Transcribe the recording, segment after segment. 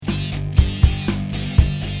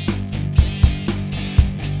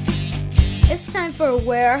time for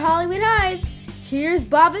Where Hollywood Hides. Here's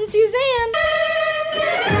Bob and Suzanne.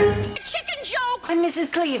 Chicken joke! I'm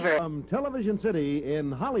Mrs. Cleaver. From Television City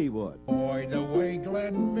in Hollywood. Boy, the way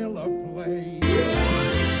Glenn Miller plays.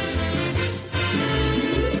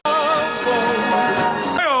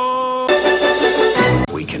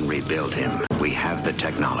 We can rebuild him. We have the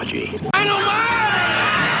technology.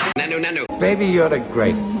 Nanu. Baby, you're the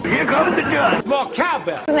great. Here comes the judge. More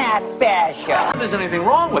cowbell. Not special. There's anything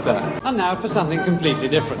wrong with that. And now for something completely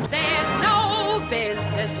different. There's no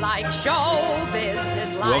business like show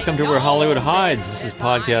business like Welcome to Where Hollywood Hides. This is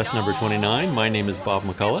podcast number 29. My name is Bob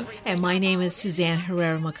McCullough. And my name is Suzanne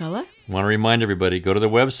Herrera-McCullough. I want to remind everybody, go to the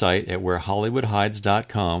website at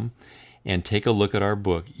wherehollywoodhides.com and take a look at our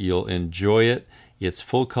book. You'll enjoy it. It's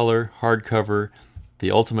full color, hardcover, the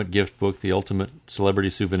ultimate gift book, the ultimate celebrity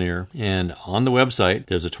souvenir. And on the website,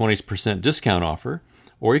 there's a 20% discount offer,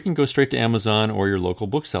 or you can go straight to Amazon or your local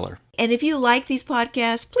bookseller. And if you like these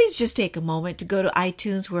podcasts, please just take a moment to go to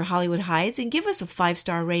iTunes Where Hollywood Hides and give us a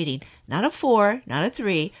 5-star rating. Not a 4, not a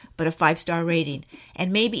 3, but a 5-star rating.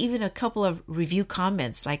 And maybe even a couple of review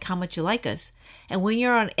comments, like how much you like us. And when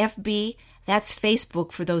you're on FB, that's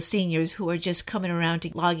Facebook for those seniors who are just coming around to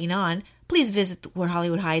logging on, please visit the Where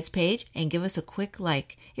Hollywood Hides page and give us a quick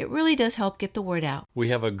like. It really does help get the word out. We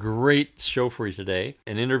have a great show for you today.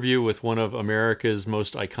 An interview with one of America's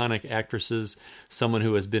most iconic actresses, someone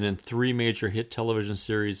who has been in 3 major hit television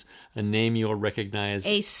series, a name you'll recognize.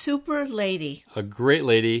 A super lady. A great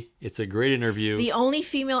lady. It's a great interview. The only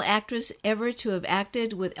female actress ever to have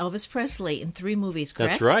acted with Elvis Presley in 3 movies,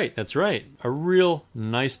 correct? That's right. A real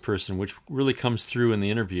nice person, which really comes through in the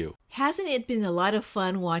interview. Hasn't it been a lot of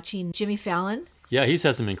fun watching Jimmy Fallon? Yeah, he's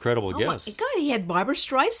had some incredible guests. Oh my God, he had Barbara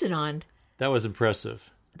Streisand on. That was impressive.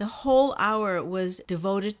 The whole hour was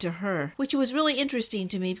devoted to her, which was really interesting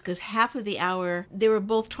to me because half of the hour, they were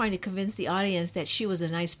both trying to convince the audience that she was a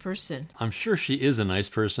nice person. I'm sure she is a nice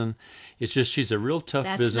person. It's just she's a real tough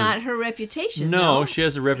business. That's not her reputation. No, she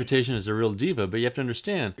has a reputation as a real diva, but you have to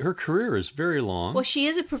understand, her career is very long. Well, she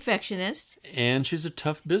is a perfectionist. And she's a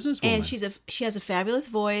tough businesswoman. And she has a fabulous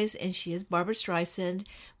voice, and she is Barbara Streisand,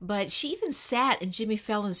 but she even sat in Jimmy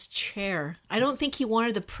Fallon's chair. I don't think he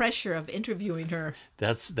wanted the pressure of interviewing her.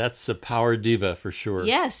 That's a power diva for sure.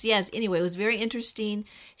 Yes. Anyway, it was very interesting.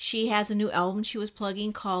 She has a new album she was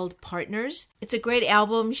plugging called Partners. It's a great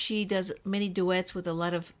album. She does many duets with a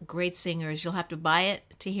lot of great singers. You'll have to buy it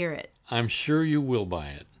to hear it. I'm sure you will buy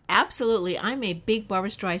it. Absolutely. I'm a big Barbara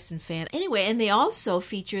Streisand fan. Anyway, and they also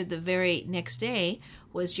featured the very next day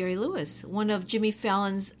was Jerry Lewis, one of Jimmy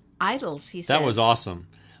Fallon's idols, he says. That was awesome.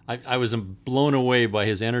 I was blown away by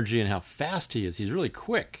his energy and how fast he is. He's really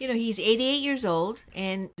quick. You know, he's 88 years old,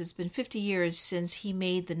 and it's been 50 years since he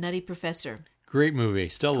made The Nutty Professor. Great movie.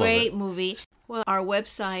 Still love it. Great movie. Well, our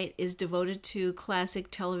website is devoted to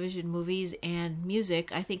classic television movies and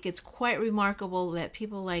music. I think it's quite remarkable that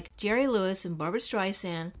people like Jerry Lewis and Barbara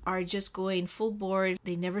Streisand are just going full board.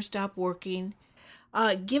 They never stop working.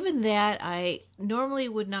 Given that, I normally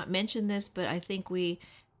would not mention this, but I think we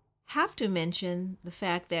have to mention the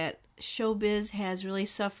fact that showbiz has really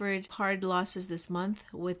suffered hard losses this month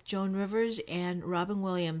with Joan Rivers and Robin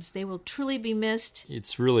Williams. They will truly be missed.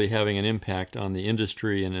 It's really having an impact on the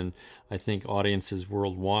industry and in, I think, audiences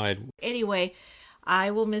worldwide. Anyway, I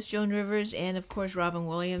will miss Joan Rivers and, of course, Robin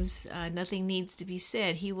Williams. Nothing needs to be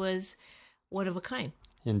said. He was one of a kind.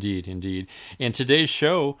 Indeed. And today's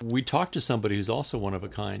show, we talked to somebody who's also one of a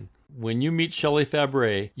kind. When you meet Shelley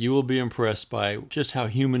Fabares, you will be impressed by just how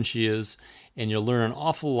human she is, and you'll learn an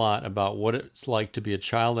awful lot about what it's like to be a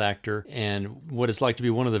child actor and what it's like to be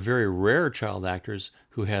one of the very rare child actors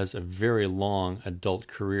who has a very long adult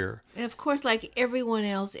career. And of course, like everyone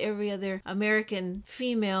else, every other American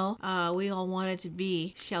female, we all wanted to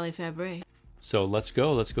be Shelley Fabares. So let's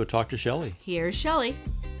go talk to Shelley. Here's Shelley.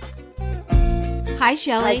 Hi,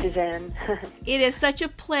 Shelley. Hi, Suzanne. It is such a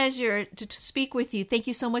pleasure to speak with you. Thank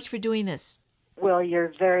you so much for doing this. Well,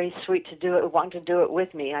 you're very sweet to do it, want to do it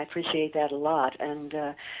with me. I appreciate that a lot. And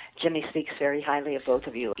Jimmy speaks very highly of both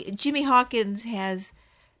of you. Jimmy Hawkins has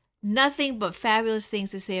nothing but fabulous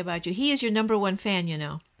things to say about you. He is your number one fan, you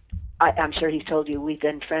know. I'm sure he's told you we've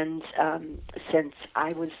been friends since I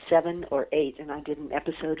was 7 or 8, and I did an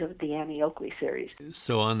episode of the Annie Oakley series.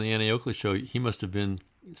 So on the Annie Oakley show, he must have been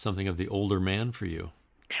something of the older man for you.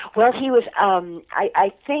 Well, he was,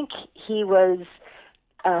 I think he was,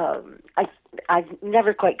 I've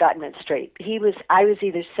never quite gotten it straight. I was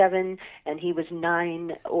either 7 and he was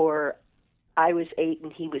 9, or I was 8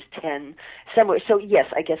 and he was 10, somewhere. So yes,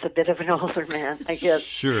 I guess a bit of an older man, I guess.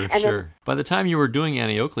 Sure. Then, by the time you were doing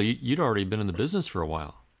Annie Oakley, you'd already been in the business for a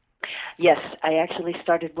while. Yes, I actually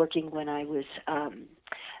started working when I was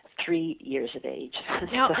 3 years of age.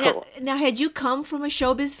 Now, had you come from a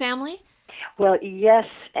showbiz family? Well, yes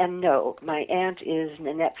and no. My aunt is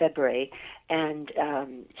Nanette Fabares, and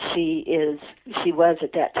she was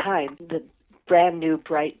at that time the brand new,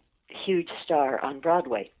 bright, huge star on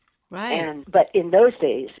Broadway. Right. But in those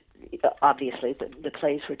days, obviously, the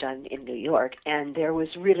plays were done in New York, and there was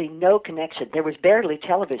really no connection. There was barely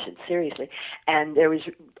television, seriously, and there was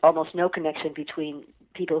almost no connection between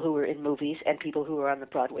people who were in movies and people who were on the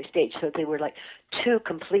Broadway stage. So they were like two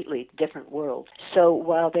completely different worlds. So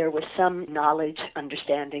while there was some knowledge,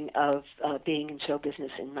 understanding of being in show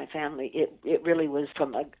business in my family, it really was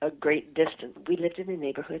from a great distance. We lived in a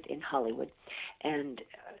neighborhood in Hollywood, and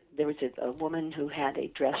there was a woman who had a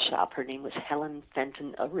dress shop. Her name was Helen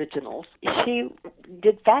Fenton Originals. She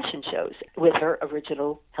did fashion shows with her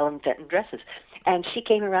original Helen Fenton dresses. And she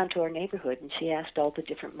came around to our neighborhood, and she asked all the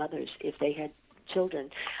different mothers if they had children,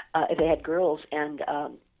 if they had girls, and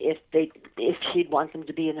if she'd want them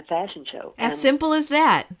to be in a fashion show. As simple as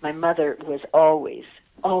that. My mother was always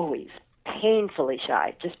painfully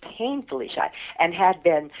shy, just painfully shy, and had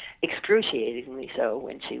been excruciatingly so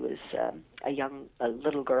when she was a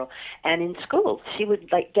little girl. And in school, she would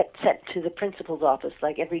get sent to the principal's office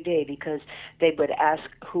every day because they would ask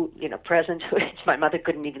who, present. My mother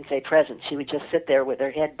couldn't even say present. She would just sit there with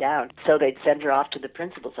her head down. So they'd send her off to the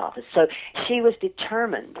principal's office. So she was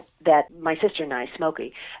determined that my sister and I,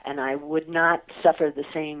 Smokey, and I would not suffer the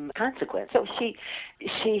same consequence. So she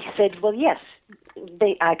said, well, yes,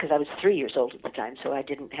 because I was 3 years old at the time, so I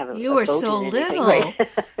didn't have a You were vote so in anything, little. right?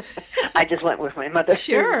 I just went with my mother.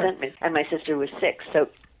 Sure. Sent me, and my sister was 6. So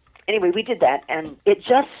anyway, we did that, and it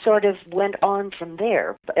just sort of went on from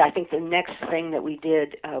there. But I think the next thing that we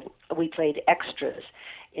did, we played extras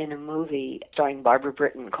in a movie starring Barbara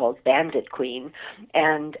Britton called Bandit Queen,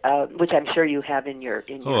 and which I'm sure you have in your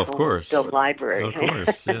film library. Of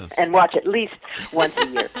course, yes. And watch at least once a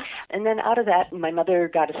year. And then out of that, my mother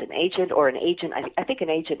got us an agent, I think an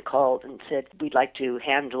agent called and said, we'd like to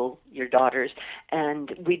handle your daughters.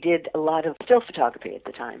 And we did a lot of still photography at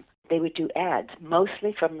the time. They would do ads,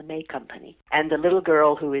 mostly from the May Company. And the little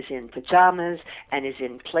girl who is in pajamas and is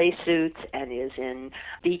in play suits and is in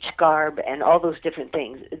beach garb and all those different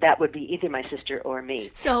things, that would be either my sister or me.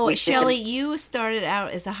 So, Shelley, you started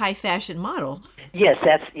out as a high fashion model. Yes,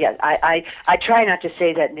 I try not to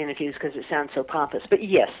say that in interviews because it sounds so pompous, but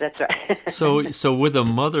yes, that's right. So with a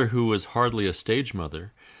mother who was hardly a stage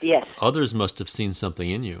mother, yes, others must have seen something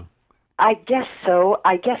in you. I guess so.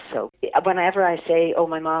 Whenever I say,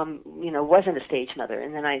 my mom, wasn't a stage mother,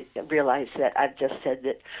 and then I realize that I've just said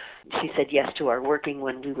that she said yes to our working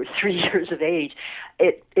when we were 3 years of age,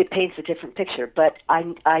 it paints a different picture. But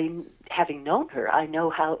I having known her, I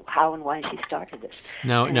know how and why she started this.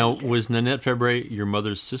 Now, was Nanette Fabares your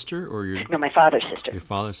mother's sister or your? No, my father's sister. Your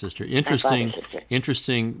father's sister. Interesting.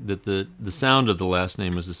 Interesting that the sound of the last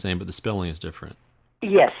name is the same, but the spelling is different.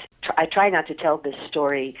 Yes, I try not to tell this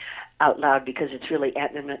story out loud because it's really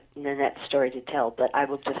Aunt Nanette's story to tell, but I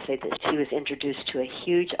will just say that she was introduced to a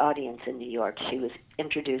huge audience in New York. She was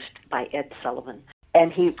introduced by Ed Sullivan,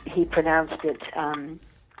 and he pronounced it,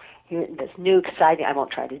 this new exciting, I won't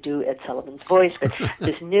try to do Ed Sullivan's voice, but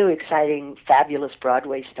this new exciting, fabulous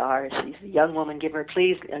Broadway star. She's a young woman. Give her,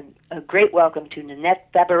 please, a great welcome to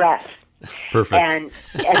Nanette Fabares. Perfect.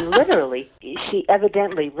 And literally, she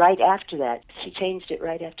evidently, right after that, she changed it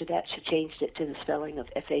to the spelling of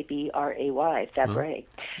Fabray, Fabares.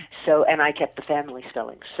 So, and I kept the family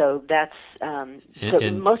spelling. So that's,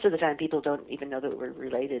 most of the time people don't even know that we're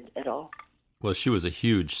related at all. Well, she was a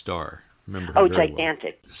huge star. Remember her very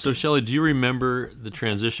gigantic. Well. So, Shelley, do you remember the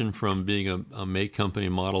transition from being a May Company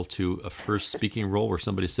model to a first speaking role where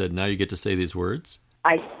somebody said, now you get to say these words?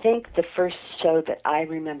 I think the first show that I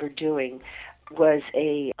remember doing was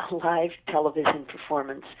a live television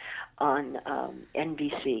performance on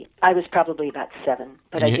NBC. I was probably about 7,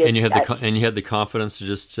 but and you had the confidence to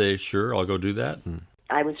just say, "Sure, I'll go do that."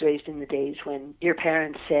 I was raised in the days when your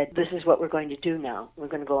parents said, this is what we're going to do now. We're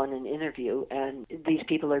going to go on an interview, and these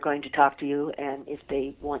people are going to talk to you, and if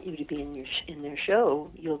they want you to be in their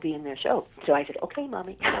show, you'll be in their show. So I said, okay,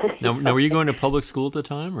 Mommy. Now, were you going to public school at the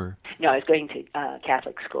time? Or? No, I was going to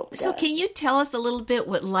Catholic school. So can you tell us a little bit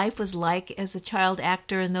what life was like as a child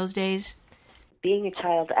actor in those days? Being a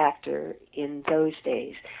child actor in those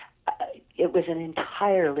days, it was an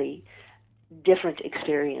entirely different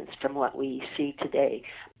experience from what we see today.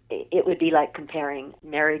 It would be like comparing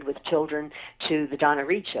Married with Children to the Donna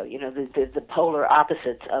Reed Show, the polar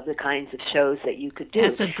opposites of the kinds of shows that you could do.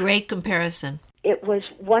 That's a great comparison. It was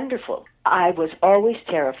wonderful. I was always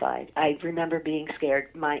terrified. I remember being scared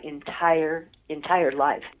my entire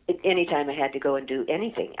life. Anytime I had to go and do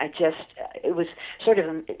anything, it was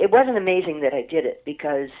it wasn't amazing that I did it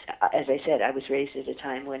because, as I said, I was raised at a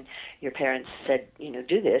time when your parents said,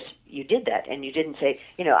 do this, you did that, and you didn't say,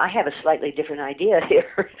 I have a slightly different idea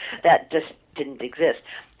here. That just didn't exist.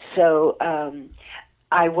 So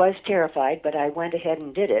I was terrified, but I went ahead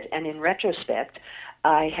and did it. And in retrospect,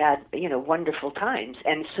 I had, wonderful times.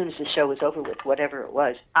 And as soon as the show was over with, whatever it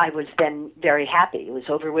was, I was then very happy. It was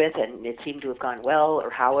over with, and it seemed to have gone well, or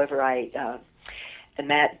however I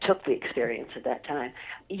took the experience at that time.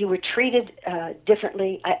 You were treated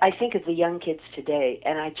differently. I think of the young kids today,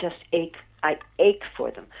 and I just ache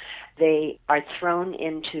for them. They are thrown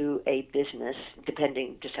into a business,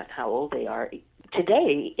 depending just on how old they are.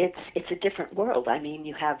 Today, it's a different world. I mean,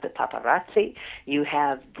 you have the paparazzi, you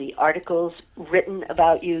have the articles written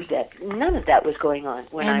about you. That none of that was going on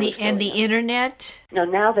when I was and the internet. No,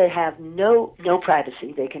 now they have no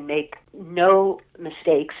privacy. They can make no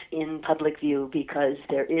mistakes in public view because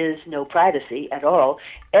there is no privacy at all.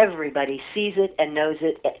 Everybody sees it and knows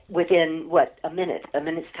it within a minute's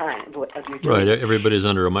time of your doing. Right, everybody's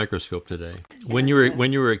under a microscope today. When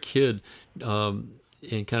you were a kid.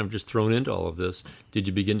 And kind of just thrown into all of this, did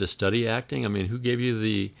you begin to study acting? I mean, who gave you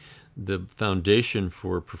the foundation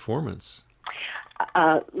for performance?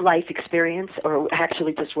 Life experience, or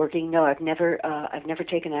actually just working. No, I've never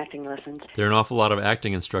taken acting lessons. There are an awful lot of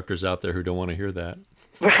acting instructors out there who don't want to hear that.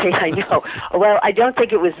 Right, I know. Well, I don't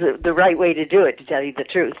think it was the right way to do it, to tell you the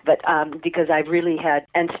truth, but because I really had,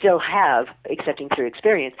 and still have, excepting through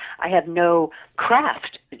experience, I have no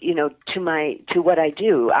craft, to what I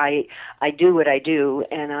do. I do what I do,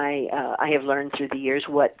 and I have learned through the years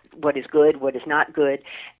what is good, what is not good.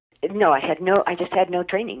 No, I just had no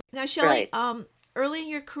training. Now, Shelley, right. Early in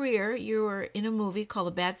your career, you were in a movie called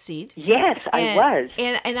The Bad Seed. Yes, I was.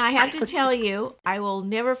 And I have to tell you, I will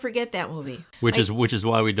never forget that movie. Which is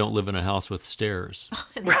why we don't live in a house with stairs.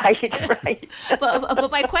 Right.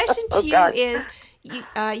 But my question to you is,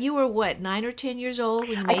 you were what, 9 or 10 years old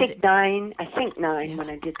when you made it? I think nine when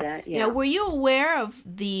I did that. Yeah. Were you aware of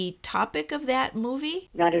the topic of that movie?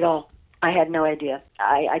 Not at all. I had no idea.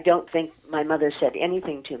 I don't think my mother said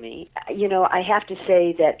anything to me. I have to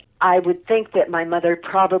say that I would think that my mother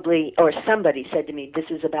probably, or somebody said to me, this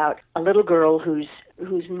is about a little girl who's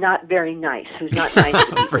not very nice, who's not nice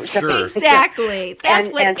to people. For sure. Exactly. That's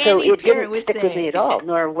what any so it parent would didn't stick say. with me at all,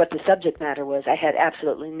 nor what the subject matter was. I had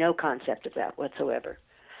absolutely no concept of that whatsoever.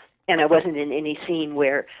 And I wasn't in any scene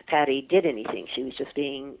where Patty did anything. She was just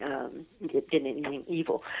did anything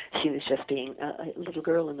evil. She was just being a little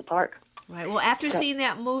girl in the park. Right. Well, after seeing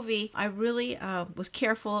that movie, I really was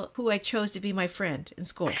careful who I chose to be my friend in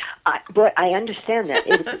school. But I understand that.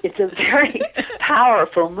 It's a very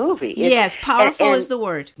powerful movie. Yes, powerful is the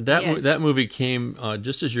word. That movie came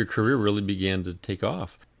just as your career really began to take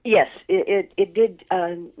off. Yes, it did.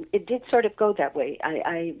 It did sort of go that way.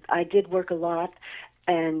 I did work a lot.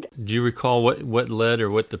 And do you recall what led or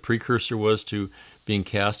what the precursor was to being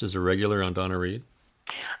cast as a regular on Donna Reed?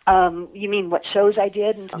 You mean what shows I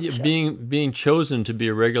did? Being chosen to be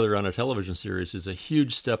a regular on a television series is a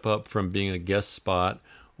huge step up from being a guest spot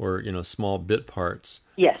or small bit parts.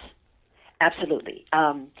 Yes, absolutely.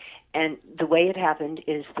 And the way it happened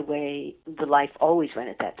is the way the life always went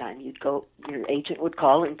at that time. Your agent would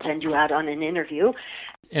call and send you out on an interview.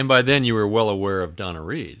 And by then you were well aware of Donna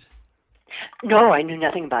Reed. No, I knew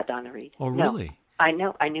nothing about Donna Reed. Oh, really?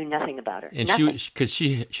 No, I knew nothing about her. And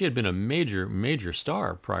she had been a major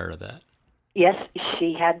star prior to that. Yes,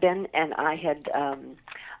 she had been, and I had,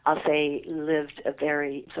 I'll say, lived a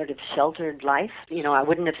very sort of sheltered life. I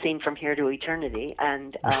wouldn't have seen From Here to Eternity,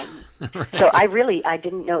 and Right. So I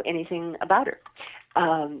didn't know anything about her.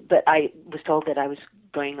 But I was told that I was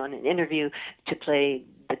going on an interview to play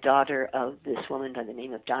the daughter of this woman by the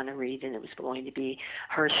name of Donna Reed, and it was going to be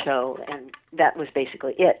her show, and that was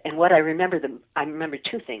basically it. And what I remember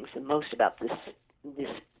two things the most about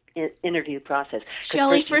this interview process.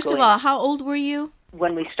 Shelley, first of all, how old were you?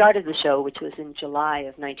 When we started the show, which was in July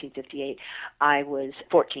of 1958, I was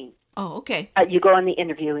 14. Oh, okay. You go on the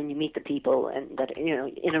interview and you meet the people and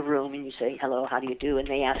in a room, and you say, hello, how do you do? And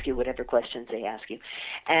they ask you whatever questions they ask you.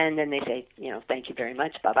 And then they say, thank you very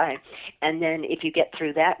much, bye-bye. And then if you get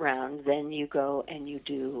through that round, then you go and you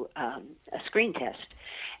do a screen test.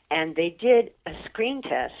 And they did a screen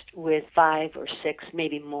test with 5 or 6,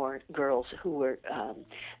 maybe more girls who were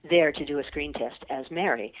there to do a screen test as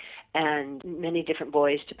Mary, and many different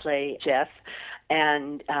boys to play Jeff,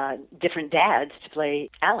 and different dads to play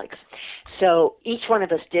Alex. So each one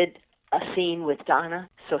of us did a scene with Donna.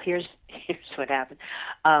 So here's what happened.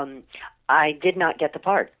 I did not get the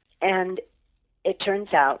part. And it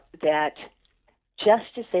turns out that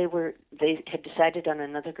just as they had decided on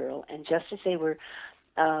another girl, and just as they were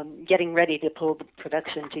getting ready to pull the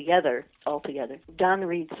production all together, Donna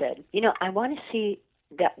Reed said, I want to see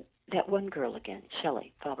that one girl again,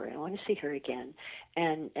 Shelley Fabares. I want to see her again,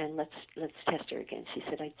 and let's test her again. She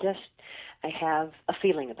said, I have a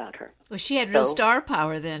feeling about her. Well, she had real star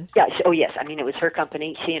power then. Yeah. Yes. I mean, it was her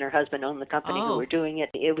company. She and her husband owned the company who were doing it.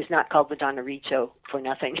 It was not called the Donna Reed Show for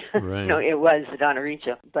nothing. Right. No, it was the Donna Reed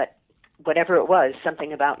Show. But whatever it was,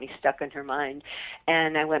 something about me stuck in her mind,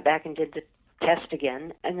 and I went back and did the test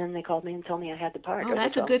again, and then they called me and told me I had the part. Oh,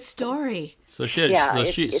 that's a good story. So she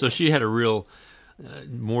had a real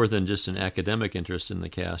more than just an academic interest in the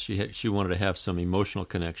cast. She wanted to have some emotional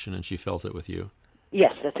connection, and she felt it with you.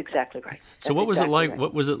 Yes, that's exactly right. So what was it like? Right.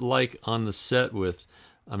 What was it like on the set with?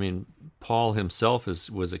 I mean, Paul himself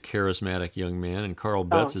was a charismatic young man, and Carl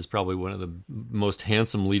Betz is probably one of the most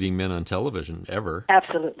handsome leading men on television ever.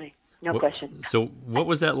 Absolutely, no question. So what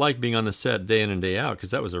was that like being on the set day in and day out?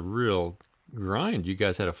 Because that was a real grind. You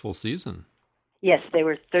guys had a full season. Yes, they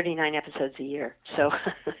were 39 episodes a year, so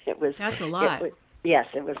it was. That's a lot. Yes,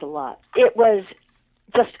 it was a lot. It was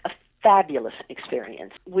just a fabulous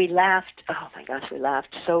experience. We laughed, oh my gosh, we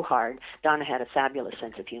laughed so hard. Donna had a fabulous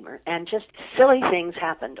sense of humor, and just silly things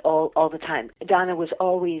happened all the time. Donna was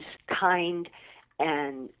always kind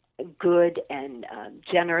and good and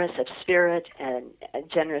generous of spirit and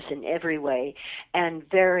generous in every way, and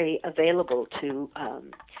very available to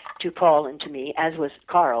Paul and to me, as was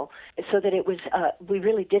Carl, so that it was, we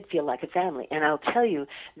really did feel like a family. And I'll tell you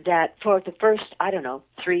that for the first,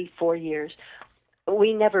 3-4 years,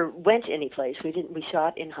 we never went anyplace. We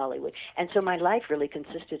shot in Hollywood. And so my life really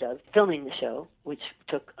consisted of filming the show, which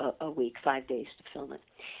took a week, 5 days to film it,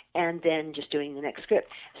 and then just doing the next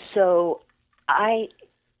script. So I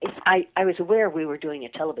was aware we were doing a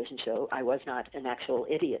television show. I was not an actual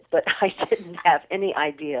idiot, but I didn't have any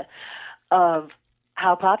idea of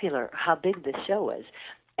how big this show was.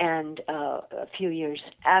 And a few years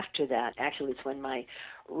after that, actually it's when my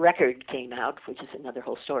record came out, which is another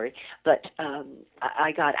whole story, but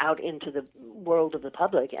I got out into the world of the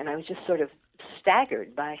public, and I was just sort of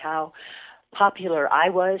staggered by how popular I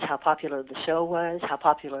was, how popular the show was, how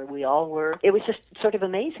popular we all were. It was just sort of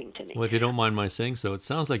amazing to me. Well, if you don't mind my saying so, it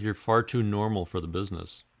sounds like you're far too normal for the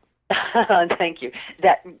business. Thank you.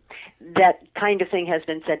 That kind of thing has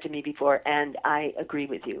been said to me before, and I agree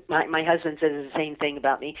with you. My husband says the same thing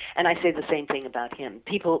about me, and I say the same thing about him.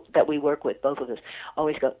 People that we work with, both of us,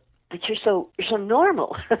 always go, "But you're so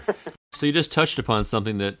normal." So you just touched upon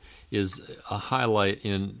something that is a highlight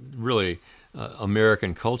in really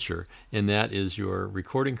American culture, and that is your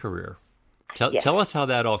recording career. Tell us how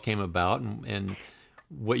that all came about and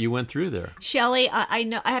what you went through there. Shelley, I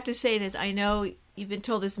know I have to say this. I know you've been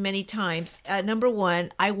told this many times. Number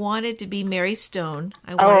one, I wanted to be Mary Stone.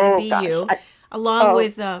 I wanted to be you, along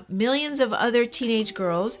with millions of other teenage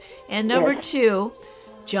girls. And number two,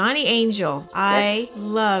 Johnny Angel. I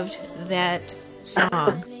loved that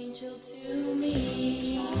song.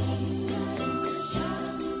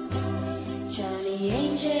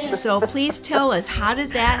 So please tell us, how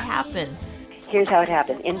did that happen? Here's how it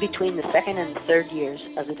happened. In between the second and the third years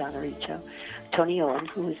of the Donna Reed Show, Tony Owen,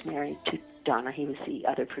 who was married to Donna, he was the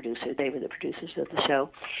other producer. They were the producers of the show.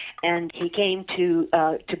 And he came to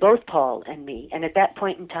both Paul and me. And at that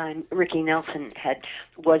point in time, Ricky Nelson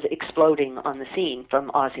was exploding on the scene from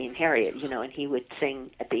Ozzie and Harriet, and he would sing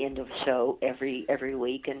at the end of the show every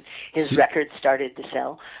week, and his records started to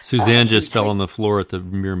sell. Suzanne just fell on the floor at the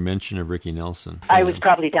mere mention of Ricky Nelson. I was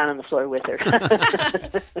probably down on the floor with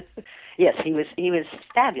her. Yes, he was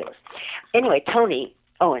fabulous. Anyway, Tony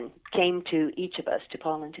Owen came to each of us, to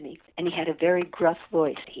Paul and to me, and he had a very gruff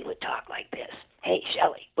voice. He would talk like this, "Hey,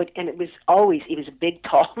 Shelley," and he was a big,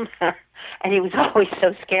 tall man, and he was always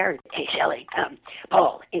so scared. "Hey, Shelley,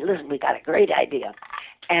 Paul, hey, listen, we got a great idea."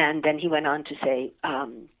 And then he went on to say,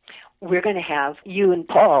 "We're going to have you and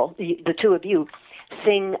Paul, the two of you,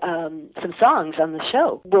 sing some songs on the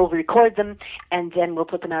show. We'll record them, and then we'll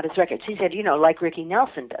put them out as records." He said, like Ricky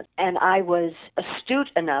Nelson does. And I was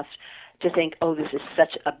astute enough to think, oh, this is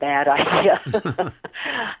such a bad idea.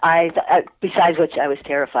 Besides which, I was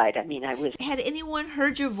terrified. I mean, I was... Had anyone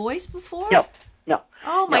heard your voice before? No.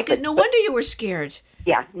 Oh, my goodness. No wonder you were scared.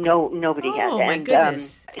 Yeah, nobody had. Oh, my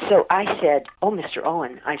goodness. So I said, "Oh, Mr.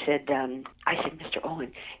 Owen," I said, "Mr.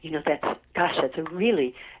 Owen, that's a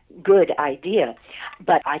really good idea,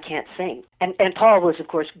 but I can't sing." And Paul was, of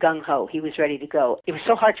course, gung-ho. He was ready to go. It was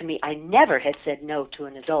so hard for me. I never had said no to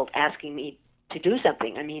an adult asking me to do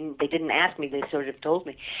something. I mean, they didn't ask me; they sort of told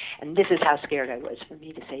me, and this is how scared I was for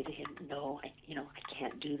me to say to him, "No, I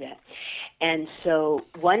can't do that." And so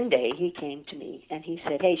one day he came to me and he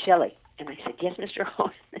said, "Hey, Shelley," and I said, "Yes, Mr.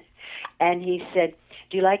 Owen," and he said,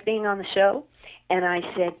 "Do you like being on the show?" And I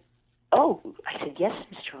said, "Oh," I said, "Yes,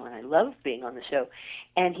 Mr. Owen, I love being on the show."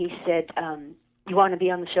 And he said, "You want to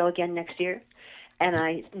be on the show again next year?" And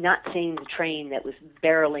I, not seeing the train that was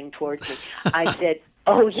barreling towards me, I said,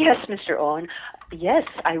 "Oh, yes, Mr. Owen, yes,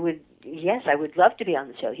 I would love to be on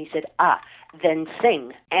the show." He said, "Then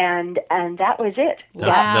sing." And that was it.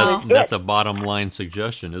 That's a bottom line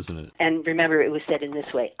suggestion, isn't it? And remember, it was said in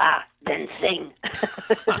this way, "Then sing."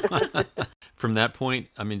 From that point,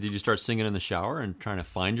 I mean, did you start singing in the shower and trying to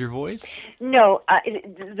find your voice? No,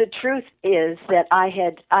 the truth is that I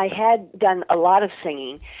had done a lot of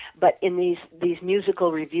singing, but in these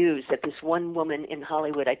musical reviews that this one woman in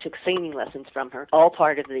Hollywood, I took singing lessons from her, all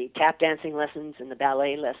part of the tap dancing lessons and the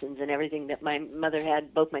ballet lessons and everything that my mother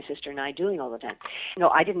had both my sister and I doing all the time. No,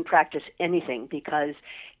 I didn't practice anything because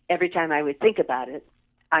every time I would think about it,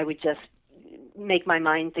 I would just make my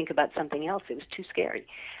mind think about something else. It was too scary.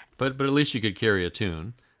 But at least you could carry a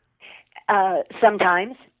tune.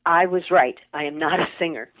 Sometimes I was right. I am not a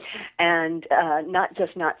singer, and not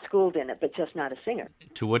just not schooled in it, but just not a singer.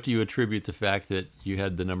 To what do you attribute the fact that you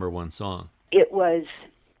had the number one song? It was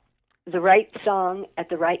the right song at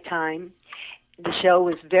the right time. The show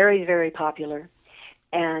was very, very popular,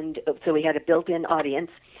 and so we had a built-in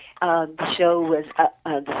audience. The show was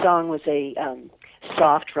the song was a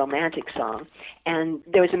soft, romantic song, and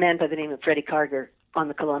there was a man by the name of Freddie Carger on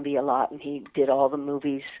the Columbia lot, and he did all the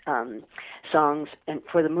movies, songs and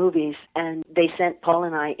for the movies, and they sent Paul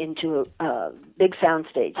and I into a big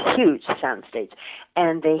soundstage, huge soundstage,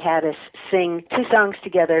 and they had us sing 2 songs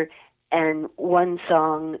together and 1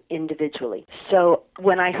 song individually. So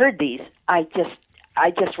when I heard these, I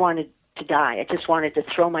just wanted to die. I just wanted to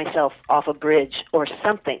throw myself off a bridge or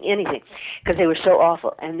something, anything, because they were so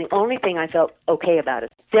awful. And the only thing I felt okay about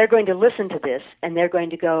it, they're going to listen to this and they're going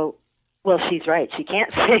to go, "Well, she's right. She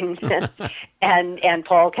can't sing, and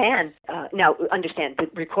Paul can." Now, understand, the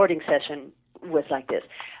recording session was like this.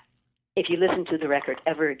 If you listen to the record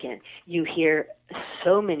ever again, you hear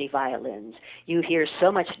so many violins, you hear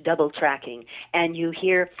so much double tracking, and you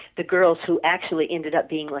hear the girls who actually ended up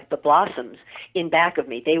being like the Blossoms in back of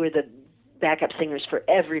me. They were the backup singers for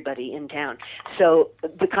everybody in town. So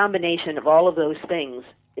the combination of all of those things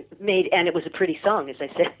made, and it was a pretty song, as I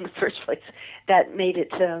said in the first place, that made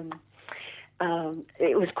it...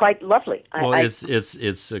 it was quite lovely.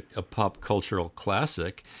 It's a pop cultural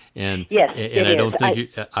classic, and yes, and I don't think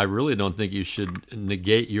I really don't think you should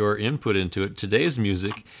negate your input into it. Today's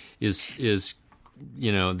music is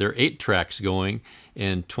there are 8 tracks going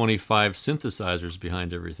and 25 synthesizers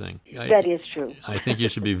behind everything. That is true. I think you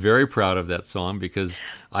should be very proud of that song because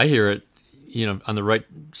I hear it, on the right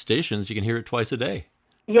stations. You can hear it twice a day.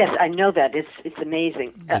 Yes, I know that. It's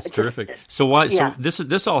amazing. It's terrific. So So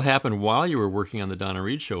this all happened while you were working on the Donna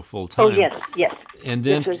Reed Show full time. Oh yes. And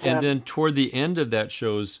then toward the end of that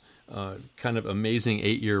show's kind of amazing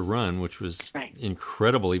 8-year run, which was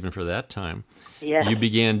incredible even for that time. Yes. You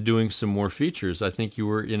began doing some more features. I think you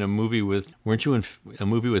were in a movie weren't you in a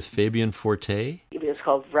movie with Fabian Forte? It was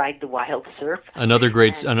called Ride the Wild Surf. Another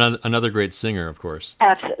great singer, of course.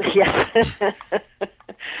 Absolutely, yes.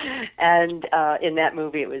 And in that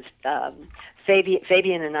movie, it was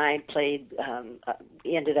Fabian and I played,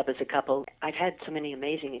 ended up as a couple. I've had so many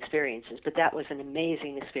amazing experiences, but that was an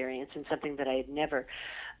amazing experience and something that I had never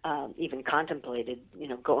even contemplated,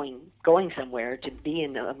 going somewhere to be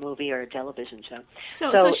in a movie or a television show.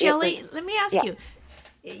 So Shelley, let me ask you,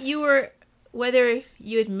 you were, whether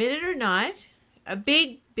you admit it or not, a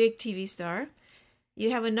big TV star.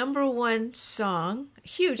 You have a number 1 song, a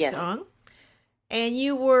huge song. And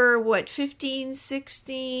you were, 15,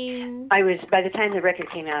 16? I was, by the time the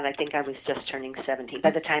record came out, I think I was just turning 17.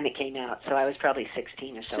 By the time it came out, so I was probably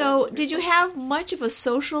 16 or so. So did you have much of a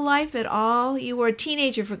social life at all? You were a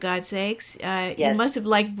teenager, for God's sakes. Yes. You must have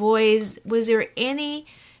liked boys. Was there any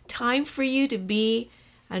time for you to be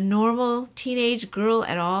a normal teenage girl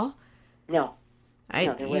at all? No.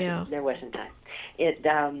 There wasn't time.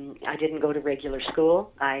 I didn't go to regular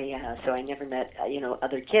school. So I never met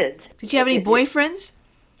other kids. Did you have any boyfriends?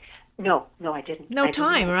 No, I didn't. No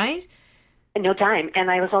time, right? No time,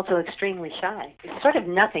 and I was also extremely shy. Sort of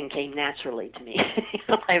nothing came naturally to me.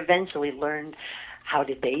 I eventually learned how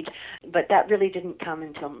to date, but that really didn't come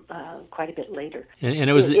until quite a bit later. And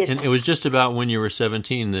it was just about when you were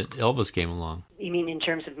 17 that Elvis came along. You mean in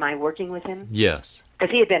terms of my working with him. Yes.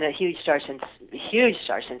 Because he had been a huge star since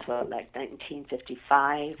well, like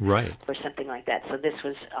 1955, right, or something like that. So this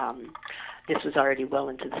was already well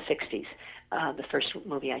into the 60s. The first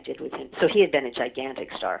movie I did with him. So he had been a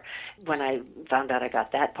gigantic star. When I found out I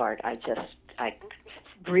got that part, I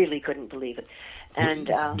really couldn't believe it.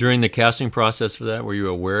 And during the casting process for that, were you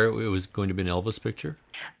aware it was going to be an Elvis picture?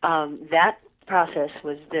 That process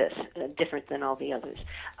was different than all the others.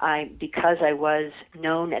 Because I was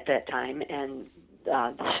known at that time, and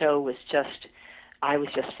the show was I was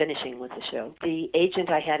just finishing with the show. The agent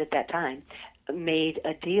I had at that time made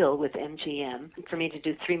a deal with MGM for me to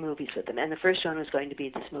do 3 movies with them. And the first one was going to be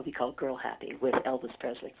this movie called Girl Happy with Elvis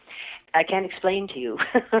Presley. I can't explain to you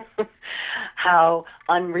how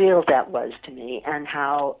unreal that was to me, and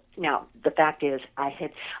how, now, the fact is, I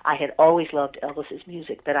had always loved Elvis's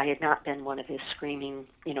music, but I had not been one of his screaming,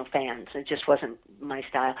 fans. It just wasn't my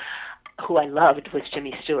style. Who I loved was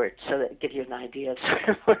Jimmy Stewart, so that gives you an idea of sort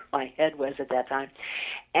of where my head was at that time.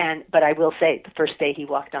 But I will say, the first day he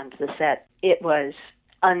walked onto the set, it was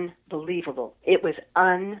unbelievable. It was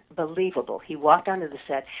unbelievable. He walked onto the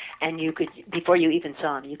set, and you could, before you even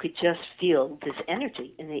saw him, you could just feel this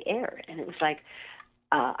energy in the air, and it was like,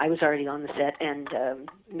 I was already on the set, and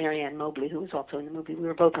Marianne Mobley, who was also in the movie, we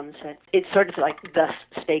were both on the set. It's sort of like Thus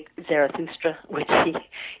Spake Zarathustra, which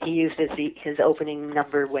he used as his opening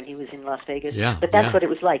number when he was in Las Vegas. Yeah, but that's what it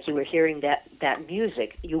was like. You were hearing that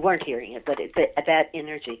music. You weren't hearing it, but that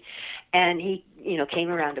energy. And he, came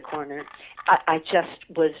around a corner. I just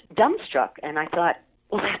was dumbstruck, and I thought,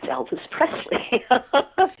 well, that's Elvis Presley.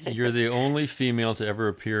 You're the only female to ever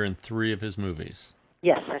appear in 3 of his movies.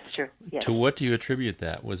 Yes, that's true. Yes. To what do you attribute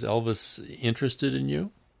that? Was Elvis interested in you?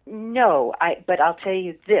 No, but I'll tell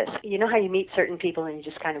you this. You know how you meet certain people and you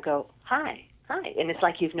just kind of go, hi, and it's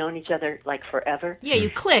like you've known each other like forever? Yeah, you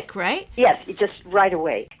click, right? Yes, just right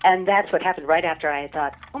away. And that's what happened right after I had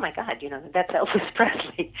thought, oh my God, that's Elvis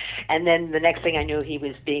Presley. And then the next thing I knew, he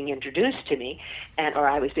was being introduced to me, or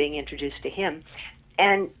I was being introduced to him.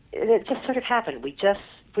 And it just sort of happened. We just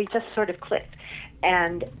sort of clicked.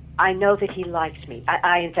 And I know that he liked me.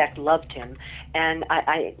 I in fact loved him, and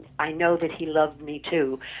I know that he loved me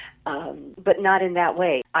too, but not in that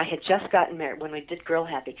way. I had just gotten married when we did Girl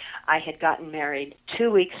Happy. I had gotten married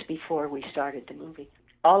 2 weeks before we started the movie.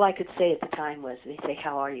 All I could say at the time was, they say,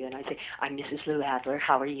 how are you? And I say, I'm Mrs. Lou Adler,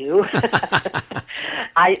 how are you?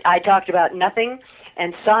 I talked about nothing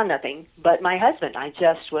and saw nothing but my husband. I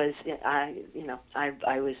just was,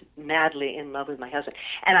 I was madly in love with my husband.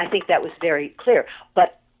 And I think that was very clear.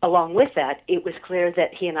 But along with that, it was clear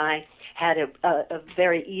that he and I had a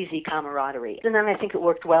very easy camaraderie. And then I think it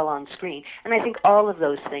worked well on screen. And I think all of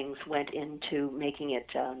those things went into making it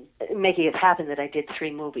happen that I did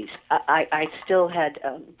 3 movies. I still had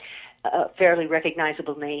a fairly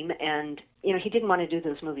recognizable name, and, he didn't want to do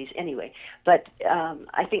those movies anyway. But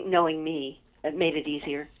I think knowing me made it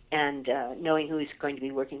easier, and knowing who he's going to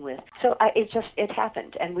be working with. So it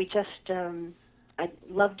happened, and we just, I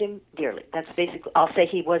loved him dearly. That's basically, I'll say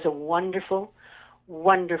he was a wonderful,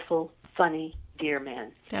 wonderful, funny, dear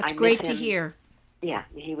man. That's great to hear. Yeah,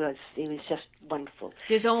 he was just wonderful.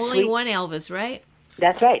 There's only one Elvis, right?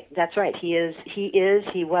 That's right. He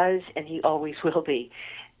was, and he always will be.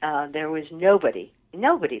 There was nobody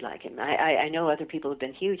like him. I know other people have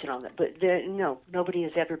been huge and all that, but nobody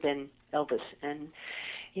has ever been Elvis. And,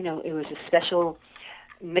 it was a special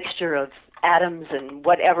mixture of atoms and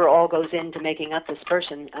whatever all goes into making up this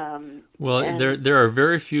person. There are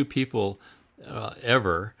very few people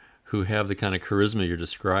ever who have the kind of charisma you're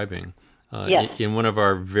describing. Yes. In one of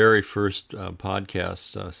our very first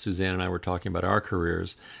podcasts, Suzanne and I were talking about our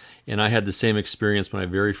careers, and I had the same experience when I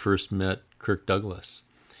very first met Kirk Douglas.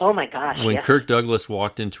 Oh my gosh! When yes. Kirk Douglas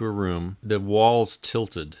walked into a room, the walls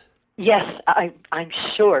tilted. Yes, I'm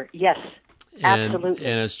sure. Yes, absolutely.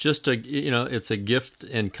 And it's just it's a gift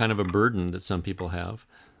and kind of a burden that some people have.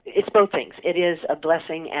 It's both things. It is a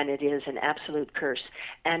blessing and it is an absolute curse.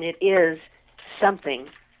 And it is something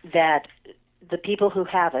that the people who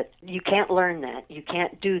have it, you can't learn that, you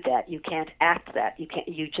can't do that, you can't act that,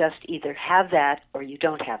 you just either have that or you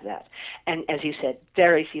don't have that. And as you said,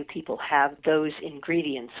 very few people have those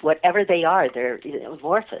ingredients. Whatever they are, they're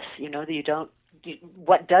amorphous.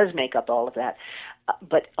 What does make up all of that?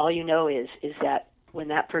 But all you know is that when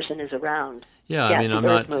that person is around. Yeah, I mean, I'm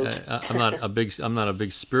not a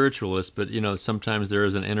big spiritualist, but sometimes there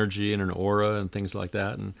is an energy and an aura and things like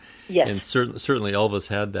that, and yes. And certainly Elvis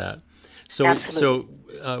had that. So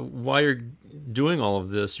while you're doing all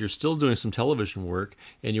of this, you're still doing some television work,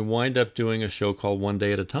 and you wind up doing a show called One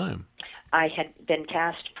Day at a Time. I had been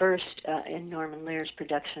cast first in Norman Lear's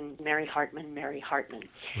production, Mary Hartman.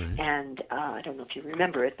 Right. And I don't know if you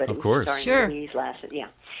remember it, but of it course. was starring Louise Lasset. Yeah.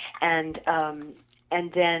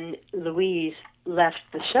 And then Louise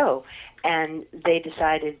left the show, and they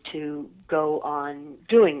decided to go on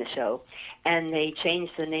doing the show. And they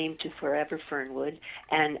changed the name to Forever Fernwood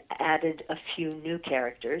and added a few new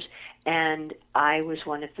characters. And I was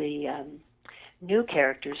one of the new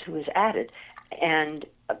characters who was added. And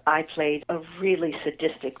I played a really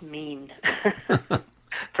sadistic, mean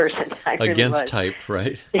person. I really Against was. type,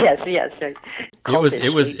 right? Yes. But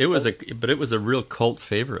it was a real cult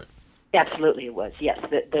favorite. Absolutely, it was. Yes,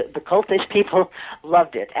 the cultish people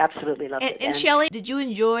loved it. Absolutely loved it. And Shelley, did you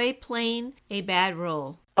enjoy playing a bad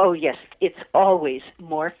role? Oh yes, it's always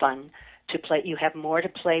more fun to play. You have more to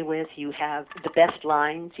play with. You have the best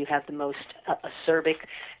lines. You have the most acerbic,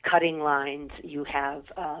 cutting lines. You have.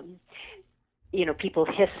 People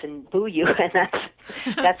hiss and boo you, and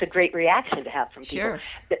that's a great reaction to have from people. Sure.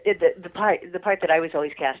 The part that I was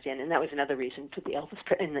always cast in, and that was another reason for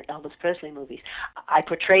in the Elvis Presley movies. I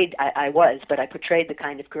portrayed the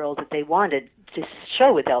kind of girl that they wanted to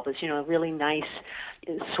show with Elvis. A really nice,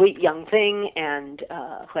 sweet young thing, and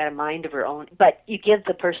who had a mind of her own. But you give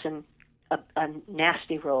the person a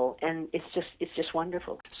nasty role, and it's just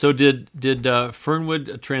wonderful. So did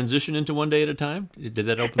Fernwood transition into One Day at a Time? Did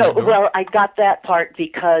that open that door? Well, I got that part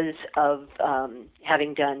because of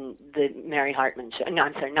having done the Mary Hartman show. No,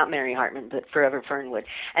 I'm sorry, not Mary Hartman, but Forever Fernwood.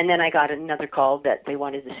 And then I got another call that they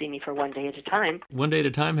wanted to see me for One Day at a Time. One Day at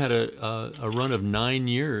a Time had a run of 9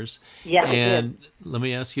 years. Yeah, and let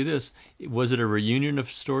me ask you this. Was it a reunion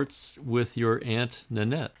of sorts with your Aunt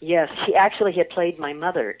Nanette? Yes, she actually had played my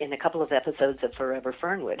mother in a couple of episodes of Forever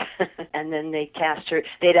Fernwood. And then they cast her.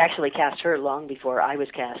 They'd actually cast her long before I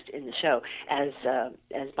was cast in the show as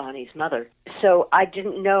Bonnie's mother. So I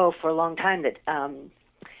didn't know for a long time that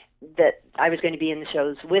I was going to be in the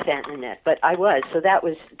shows with Aunt Nanette, but I was. So that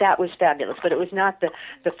was fabulous. But it was not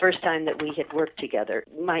the first time that we had worked together.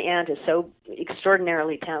 My aunt is so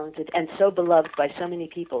extraordinarily talented and so beloved by so many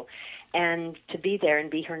people. And to be there and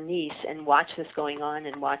be her niece and watch this going on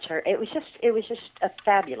and watch her, it was just a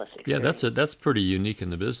fabulous experience. Yeah, that's pretty unique in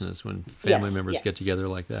the business when family members get together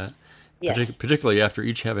like that. Yes. Particularly after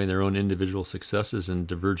each having their own individual successes in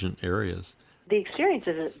divergent areas. The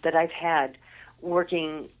experiences that I've had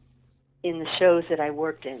working in the shows that I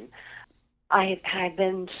worked in, I've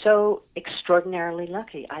been so extraordinarily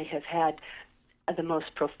lucky. I have had the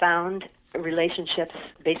most profound relationships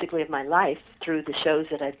basically of my life through the shows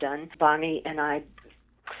that I've done. Bonnie and I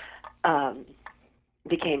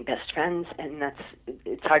became best friends, and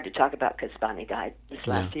it's hard to talk about because Bonnie died this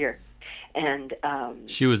last year. And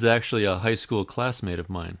she was actually a high school classmate of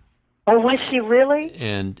mine. Oh, was she really?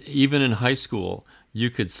 And even in high school, you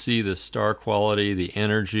could see the star quality, the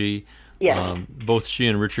energy. Yes. Both she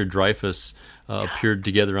and Richard Dreyfuss appeared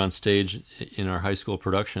together on stage in our high school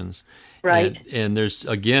productions. Right. And there's,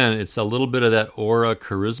 again, it's a little bit of that aura,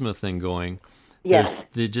 charisma thing going. Yes.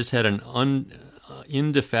 They just had an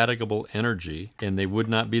indefatigable energy, and they would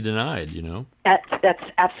not be denied,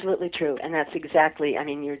 That's absolutely true. And that's exactly,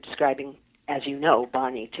 you're describing, as you know,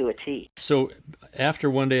 Bonnie to a T. So after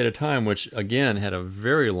One Day at a Time, which, again, had a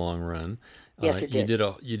very long run, yes, it did.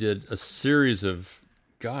 You did a series of,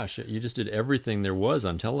 you just did everything there was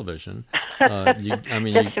on television. I'm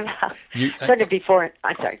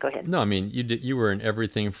sorry, go ahead. No, you were in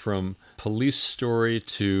everything from Police Story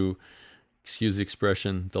to, excuse the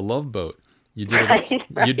expression, The Love Boat. You did it.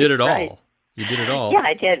 You did it all. Right. You did it all. Yeah,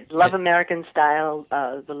 I did. Love American Style,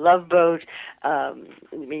 The Love Boat.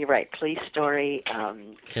 You're right. Police Story.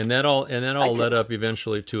 And that all led up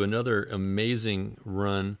eventually to another amazing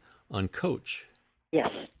run on Coach.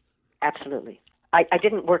 Yes, absolutely. I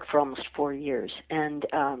didn't work for almost 4 years, and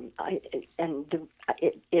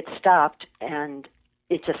it stopped, and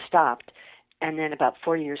it just stopped, and then about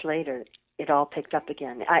 4 years later, it all picked up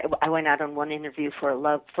again. I went out on one interview for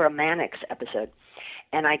a Mannix episode,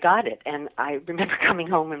 and I got it. And I remember coming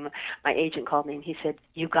home, and my agent called me, and he said,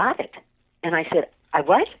 "You got it." And I said, "I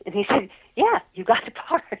what?" And he said, "Yeah, you got the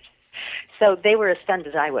part." So they were as stunned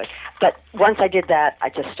as I was. But once I did that, I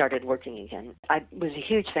just started working again. I was a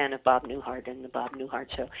huge fan of Bob Newhart and the Bob Newhart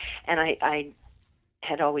Show. And I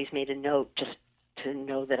had always made a note just to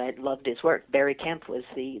know that I loved his work. Barry Kemp was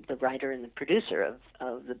the writer and the producer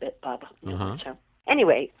of the Bob Newhart Show.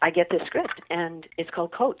 Anyway, I get this script, and it's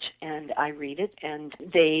called Coach. And I read it, and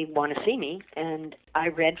they want to see me. And I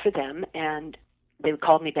read for them, and they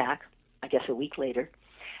called me back, I guess a week later,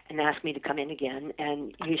 and asked me to come in again.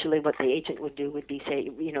 And usually what the agent would do would be say,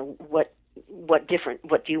 what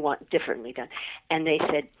do you want differently done? And they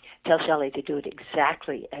said, tell Shelley to do it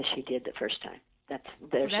exactly as she did the first time.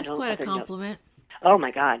 There's no quite a other compliment. Oh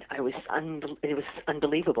my God, it was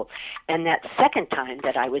unbelievable. And that second time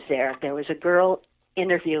that I was there was a girl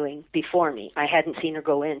interviewing before me. I hadn't seen her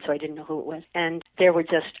go in, so I didn't know who it was. And there were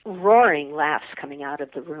just roaring laughs coming out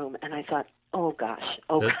of the room, and I thought, oh gosh.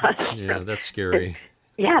 Yeah, that's scary.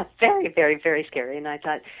 Yeah, very, very, very scary. And I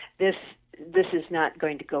thought, this is not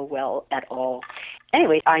going to go well at all.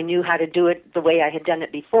 Anyway, I knew how to do it the way I had done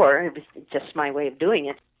it before. It was just my way of doing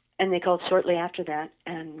it. And they called shortly after that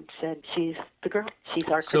and said, she's the girl. She's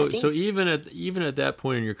our Christine. So even at that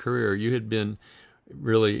point in your career, you had been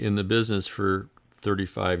really in the business for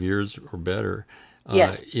 35 years or better,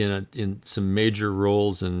 yes. in some major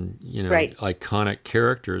roles and right. iconic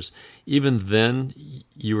characters. Even then,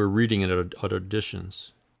 you were reading it at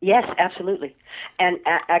auditions. Yes, absolutely. And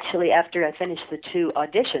actually, after I finished the 2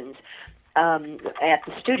 auditions at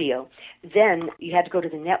the studio, then you had to go to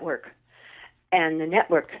the network, and the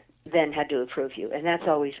network then had to approve you, and that's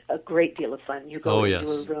always a great deal of fun. You go into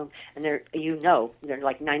a room, and there are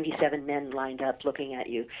like 97 men lined up looking at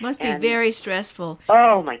you. Must be very stressful.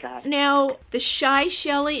 Oh my God! Now, the shy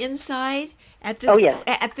Shelley inside at this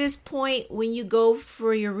at this point, when you go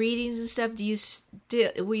for your readings and stuff,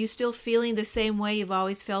 were you still feeling the same way you've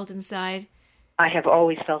always felt inside? I have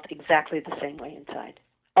always felt exactly the same way inside.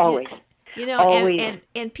 Always. Always.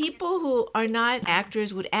 And people who are not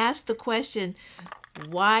actors would ask the question,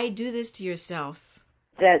 why do this to yourself?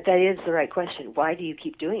 That is the right question. Why do you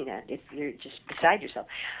keep doing that if you're just beside yourself?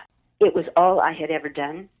 It was all I had ever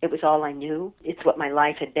done. It was all I knew. It's what my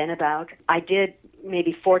life had been about. I did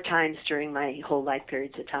maybe 4 times during my whole life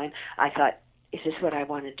periods of time. I thought, is this what I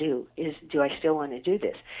want to do? Do I still want to do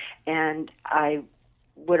this? And I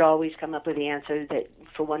would always come up with the answer that,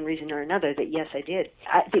 for one reason or another, that yes, I did.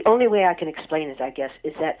 The only way I can explain it, I guess,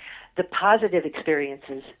 is that the positive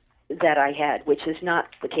experiences that I had, which is not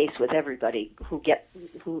the case with everybody who get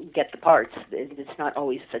the parts. It's not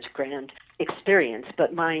always such a grand experience,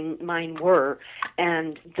 but mine were,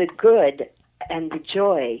 and the good and the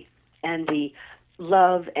joy and the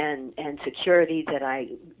love and security that I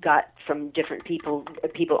got from different people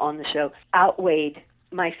on the show outweighed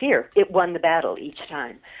my fear. It won the battle each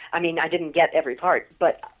time. I mean, I didn't get every part,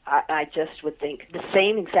 but I just would think the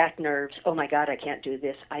same exact nerves. Oh my God, I can't do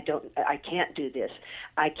this. I can't do this.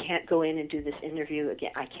 I can't go in and do this interview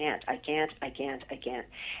again. I can't.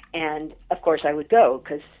 And of course I would go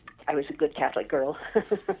because I was a good Catholic girl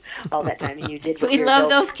all that time, and you did what we you're love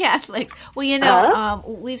told. those Catholics. Well,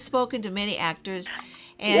 we've spoken to many actors,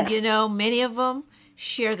 and many of them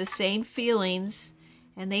share the same feelings,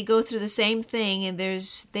 and they go through the same thing. And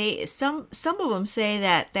some of them say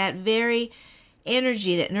that very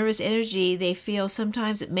energy, that nervous energy they feel,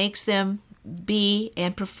 sometimes it makes them be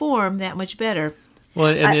and perform that much better. Well,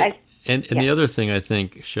 and the other thing I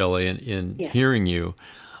think, Shelley, in hearing you,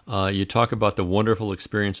 you talk about the wonderful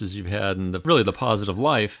experiences you've had and the positive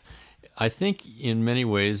life. I think in many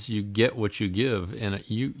ways you get what you give, and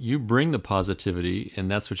you bring the positivity, and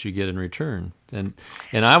that's what you get in return. And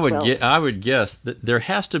I would guess that there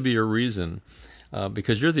has to be a reason,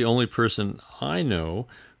 because you're the only person I know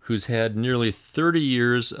who's had nearly 30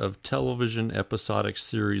 years of television episodic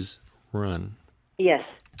series run. Yes.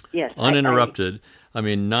 Uninterrupted. I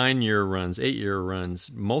mean, 9-year runs, 8-year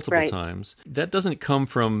runs, multiple times. That doesn't come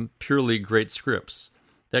from purely great scripts.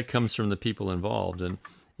 That comes from the people involved. And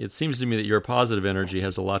it seems to me that your positive energy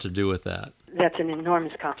has a lot to do with that. That's an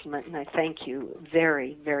enormous compliment, and I thank you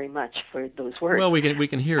very, very much for those words. Well, we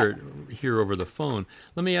can hear over the phone.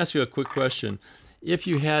 Let me ask you a quick question. If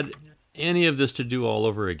you had any of this to do all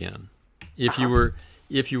over again, if you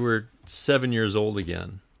were 7 years old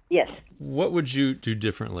again, yes, what would you do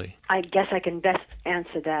differently? I guess I can best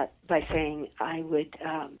answer that by saying I would,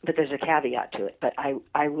 but there's a caveat to it, but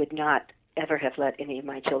I would not ever have let any of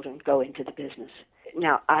my children go into the business.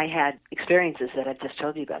 Now, I had experiences that I've just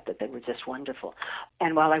told you about that were just wonderful.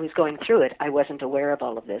 And while I was going through it, I wasn't aware of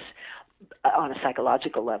all of this on a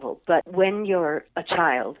psychological level. But when you're a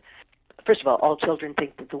child, first of all children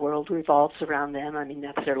think that the world revolves around them. I mean,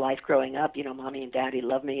 that's their life growing up. Mommy and daddy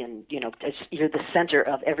love me, and, you're the center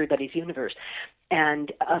of everybody's universe.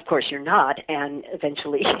 And, of course, you're not, and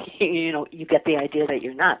eventually, you get the idea that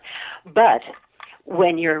you're not. But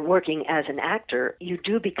when you're working as an actor, you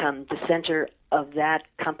do become the center of that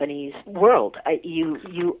company's world.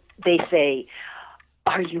 They say,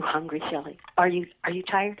 "Are you hungry, Shelley? Are you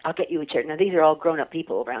tired? I'll get you a chair." Now, these are all grown-up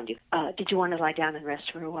people around you. Did you want to lie down and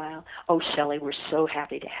rest for a while? "Oh, Shelley, we're so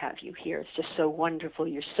happy to have you here. It's just so wonderful.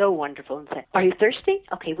 You're so wonderful." And say, "Are you thirsty?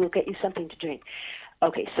 Okay, we'll get you something to drink."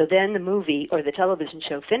 Okay, so then the movie or the television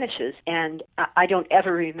show finishes, and I don't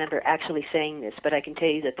ever remember actually saying this, but I can tell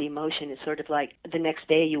you that the emotion is sort of like the next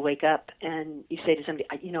day you wake up and you say to somebody,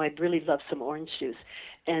 I'd really love some orange juice.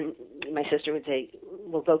 And my sister would say,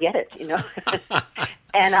 well, go get it,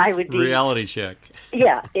 And I would be... Reality check.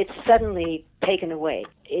 Yeah, it's suddenly taken away.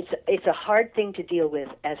 It's a hard thing to deal with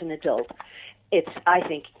as an adult. It's, I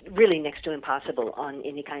think, really next to impossible on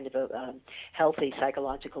any kind of a healthy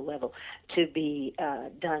psychological level to be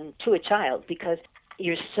done to a child, because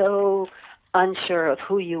you're so unsure of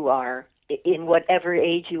who you are. In whatever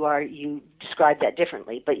age you are, you describe that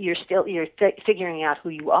differently, but you're figuring out who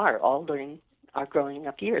you are all during our growing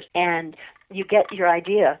up years. And you get your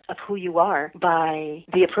idea of who you are by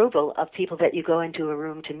the approval of people that you go into a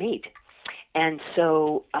room to meet. And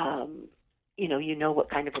so, you know what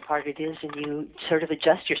kind of a part it is, and you sort of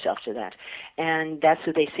adjust yourself to that. And that's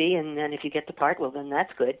who they see, and then if you get the part, well, then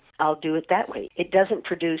that's good. I'll do it that way. It doesn't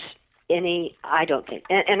produce any, I don't think,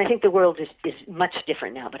 and I think the world is much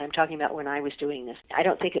different now, but I'm talking about when I was doing this. I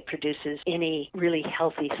don't think it produces any really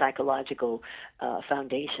healthy psychological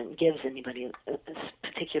foundation, gives anybody a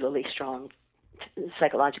particularly strong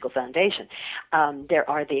psychological foundation. There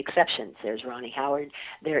are the exceptions. There's Ronnie Howard.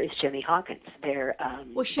 There is Jimmy Hawkins.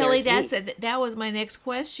 Well, Shelley, that was my next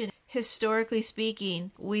question. Historically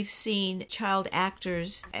speaking, we've seen child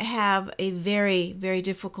actors have a very, very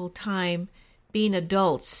difficult time being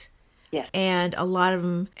adults. Yes. And a lot of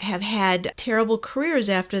them have had terrible careers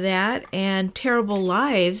after that and terrible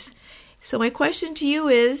lives. So my question to you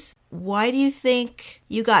is, why do you think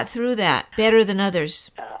you got through that better than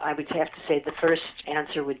others? I would have to say the first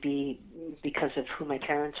answer would be because of who my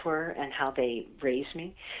parents were and how they raised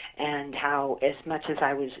me, and how, as much as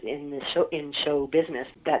I was in show business,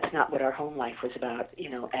 that's not what our home life was about,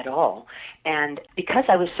 at all. And because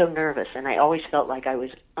I was so nervous, and I always felt like I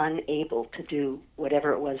was unable to do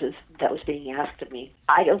whatever it was that was being asked of me,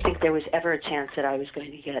 I don't think there was ever a chance that I was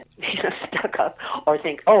going to get stuck up or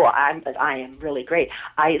think, oh, I am really great.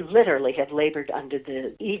 I literally had labored under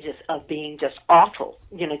the aegis of being just awful,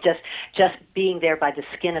 just being there by the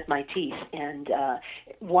skin of my teeth, and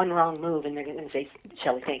one wrong move and they're going to say,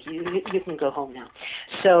 Shelley, thank you, you can go home now.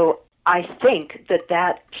 So I think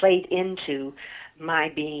that played into my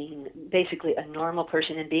being basically a normal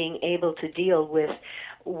person and being able to deal with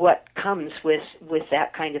what comes with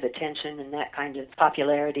that kind of attention and that kind of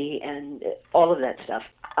popularity and all of that stuff.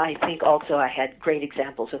 I think also I had great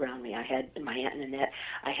examples around me. I had my Aunt Nanette,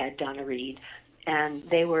 I had Donna Reed, and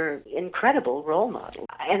they were incredible role models.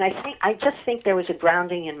 And I just think there was a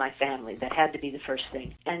grounding in my family that had to be the first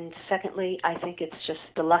thing. And secondly, I think it's just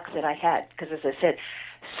the luck that I had, because as I said,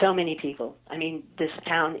 so many people. I mean, this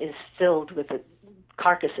town is filled with the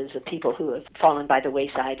carcasses of people who have fallen by the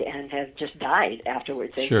wayside and have just died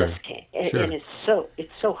afterwards. They Sure. just can't. Sure. And it's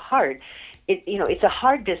so hard. It's a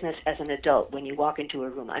hard business as an adult when you walk into a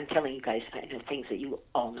room. I'm telling you guys things that you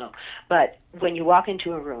all know. But when you walk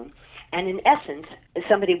into a room, and in essence,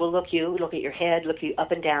 somebody will look at your head, look you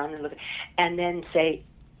up and down, and then say,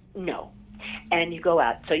 no. And you go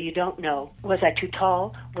out. So you don't know, was I too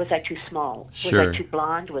tall? Was I too small? Sure. Was I too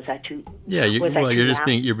blonde? Was I too... Yeah, you're just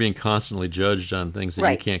being constantly judged on things that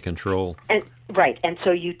Right. you can't control. And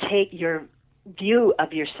so you take your view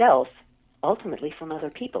of yourself ultimately from other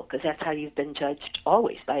people, because that's how you've been judged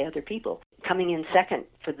always, by other people. Coming in second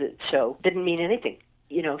for the show didn't mean anything,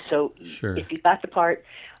 so Sure. If you got the part,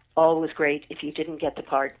 all was great. If you didn't get the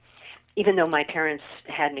part, even though my parents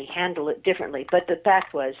had me handle it differently, but the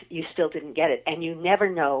fact was you still didn't get it, and you never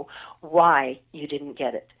know why you didn't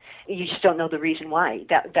get it. You just don't know the reason why.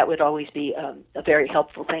 That would always be a very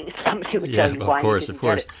helpful thing if somebody would tell you why you didn't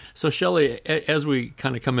get it. So, Shelley, as we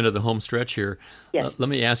kind of come into the home stretch here, Yes. Let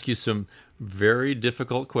me ask you some very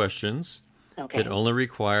difficult questions Okay. that only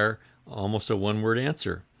require almost a one-word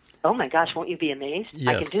answer. Oh my gosh, won't you be amazed?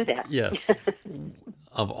 Yes. I can do that. Yes.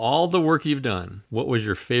 Of all the work you've done, what was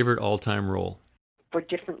your favorite all-time role? For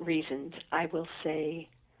different reasons, I will say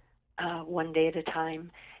One Day at a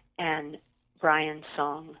Time and Brian's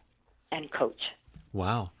Song and Coach.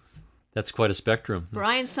 Wow. That's quite a spectrum.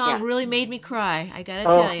 Brian's song Yeah. really made me cry, I gotta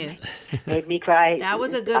tell you. Made me cry. That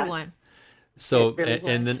was a good one. So, It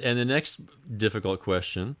really and the next difficult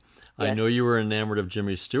question, I Yes. know you were enamored of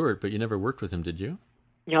Jimmy Stewart, but you never worked with him, did you?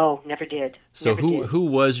 No, never did. So Never did. who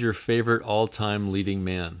was your favorite all-time leading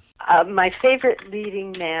man? My favorite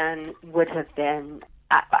leading man would have been,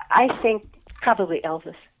 I think, probably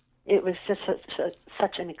Elvis. It was just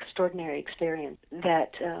such an extraordinary experience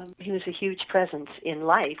that he was a huge presence in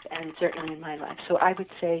life and certainly in my life. So I would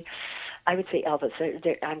say I would say Elvis.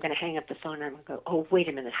 I'm going to hang up the phone and I'm going to go, oh, wait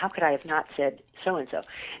a minute, how could I have not said so-and-so?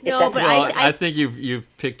 No, but I think you've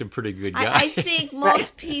picked a pretty good guy. I think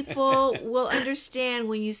most people will understand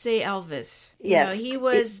when you say Elvis. Yes. He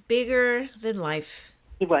was bigger than life.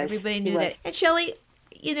 He was. Everybody knew that. And Shelley,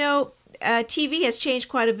 TV has changed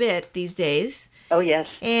quite a bit these days. Oh, yes.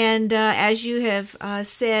 And as you have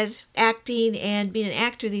said, acting and being an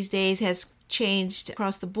actor these days has changed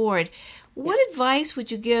across the board. What advice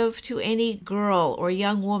would you give to any girl or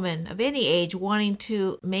young woman of any age wanting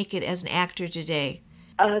to make it as an actor today?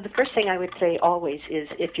 The first thing I would say always is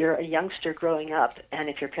if you're a youngster growing up and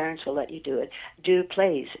if your parents will let you do it, do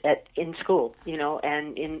plays in school,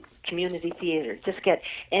 and in community theater. Just get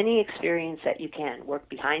any experience that you can. Work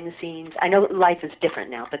behind the scenes. I know life is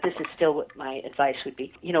different now, but this is still what my advice would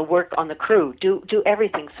be. Work on the crew. Do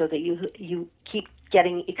everything so that you keep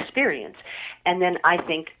getting experience. And then I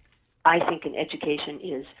think an education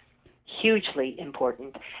is hugely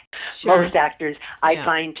important. Sure. Most actors I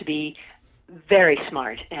find to be very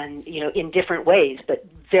smart and, in different ways, but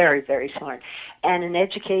very, very smart. And an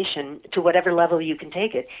education, to whatever level you can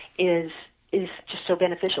take it, is just so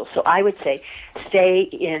beneficial. So I would say stay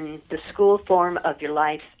in the school form of your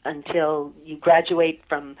life until you graduate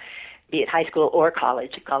from, be it high school or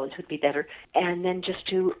college. College would be better. And then just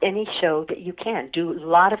do any show that you can. Do a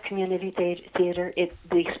lot of community theater.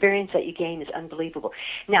 The experience that you gain is unbelievable.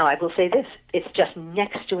 Now, I will say this. It's just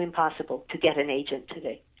next to impossible to get an agent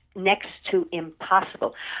today. Next to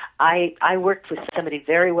impossible. I worked with somebody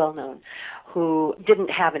very well known who didn't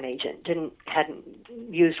have an agent, hadn't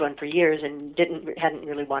used one for years, and hadn't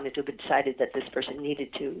really wanted to, but decided that this person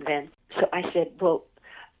needed to then. So I said, well,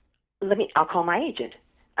 I'll call my agent.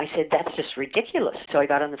 I said, that's just ridiculous. So I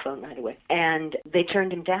got on the phone right away, and they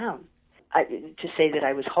turned him down. To say that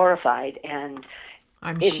I was horrified and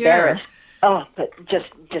I'm embarrassed. sure. Oh, but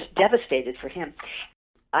just devastated for him.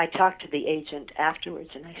 I talked to the agent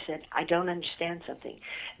afterwards, and I said, I don't understand something.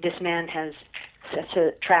 This man has such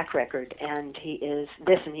a track record, and he is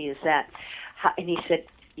this and he is that. And he said,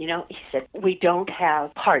 we don't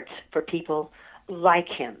have parts for people like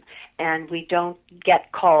him, and we don't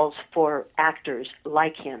get calls for actors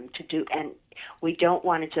like him to do, and we don't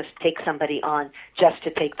want to just take somebody on just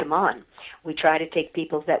to take them on. We try to take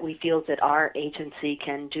people that we feel that our agency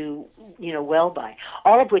can do, well by.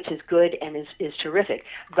 All of which is good and is terrific.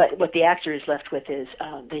 But what the actor is left with is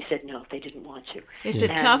they said no, they didn't want to. It's a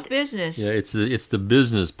tough business. Yeah, it's the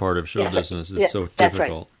business part of show business. It's so that's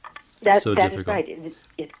difficult. Right. So that difficult. is right.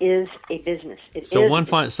 It is a business. So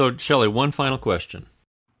Shelley, one final question.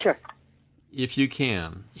 Sure. If you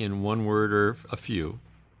can, in one word or a few,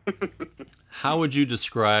 how would you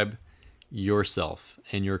describe yourself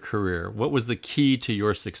and your career? What was the key to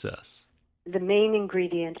your success? The main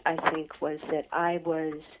ingredient, I think, was that I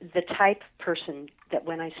was the type of person that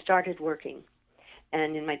when I started working,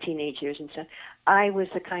 and in my teenage years and stuff, I was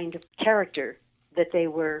the kind of character that they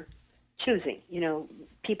were choosing.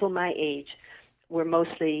 People my age were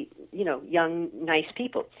mostly, young, nice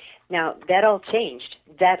people. Now, that all changed.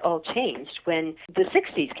 When the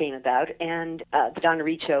 60s came about and the Donna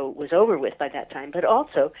Reed Show was over with by that time. But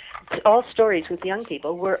also, all stories with young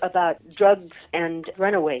people were about drugs and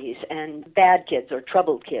runaways and bad kids or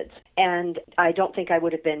troubled kids. And I don't think I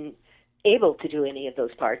would have been able to do any of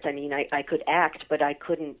those parts. I mean, I could act, but I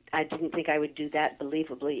didn't think I would do that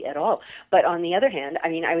believably at all. But on the other hand,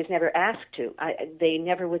 I was never asked to. They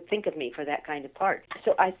never would think of me for that kind of part.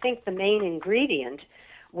 So I think the main ingredient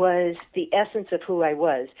was the essence of who I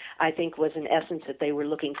was, I think was an essence that they were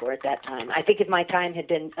looking for at that time. I think if my time had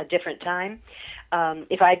been a different time,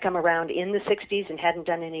 if I'd come around in the 60s and hadn't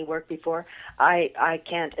done any work before, I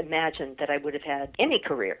can't imagine that I would have had any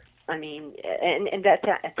career. I mean, and at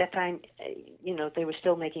that time, they were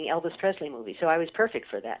still making Elvis Presley movies, so I was perfect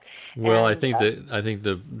for that. Well, and, I think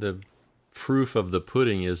the proof of the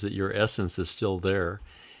pudding is that your essence is still there,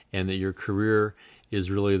 and that your career is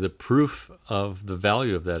really the proof of the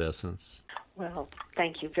value of that essence. Well,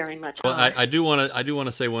 thank you very much. Well, I do want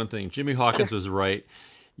to say one thing. Jimmy Hawkins was right.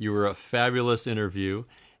 You were a fabulous interview,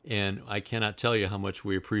 and I cannot tell you how much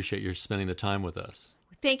we appreciate your spending the time with us.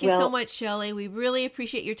 Thank you so much, Shelley. We really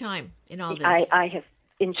appreciate your time in all this. I have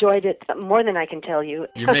enjoyed it more than I can tell you.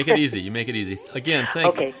 You make it easy. Again,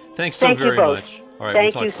 thanks so thank very you both. Much. All right,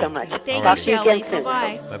 thank we'll you talk so soon. much. Thank Talk you, to you Shelley. again soon.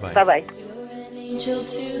 Bye-bye. Bye-bye.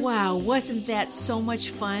 Bye-bye. Wow, wasn't that so much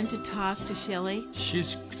fun to talk to Shelley?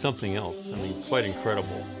 She's something else. Quite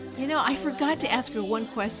incredible. I forgot to ask her one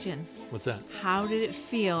question. What's that? How did it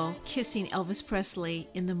feel kissing Elvis Presley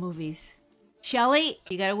in the movies? Shelley,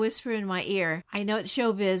 you got to whisper in my ear. I know it's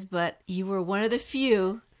showbiz, but you were one of the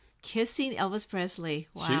few Kissing Elvis Presley.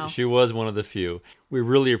 Wow. She was one of the few. We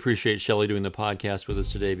really appreciate Shelley doing the podcast with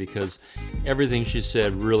us today because everything she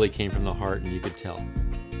said really came from the heart, and you could tell.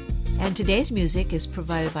 And today's music is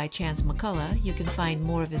provided by Chance McCullough. You can find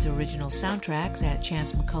more of his original soundtracks at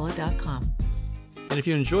chancemccullough.com. And if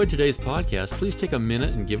you enjoyed today's podcast, please take a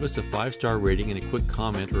minute and give us a 5-star rating and a quick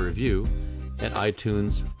comment or review at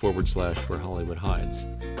iTunes/Where Hollywood Hides.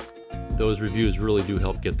 Those reviews really do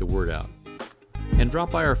help get the word out. And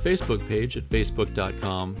drop by our Facebook page at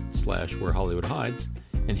facebook.com/Where Hollywood Hides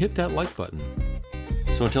and hit that like button.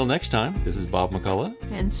 So until next time, this is Bob McCullough.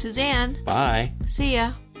 And Suzanne. Bye. See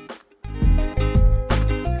ya.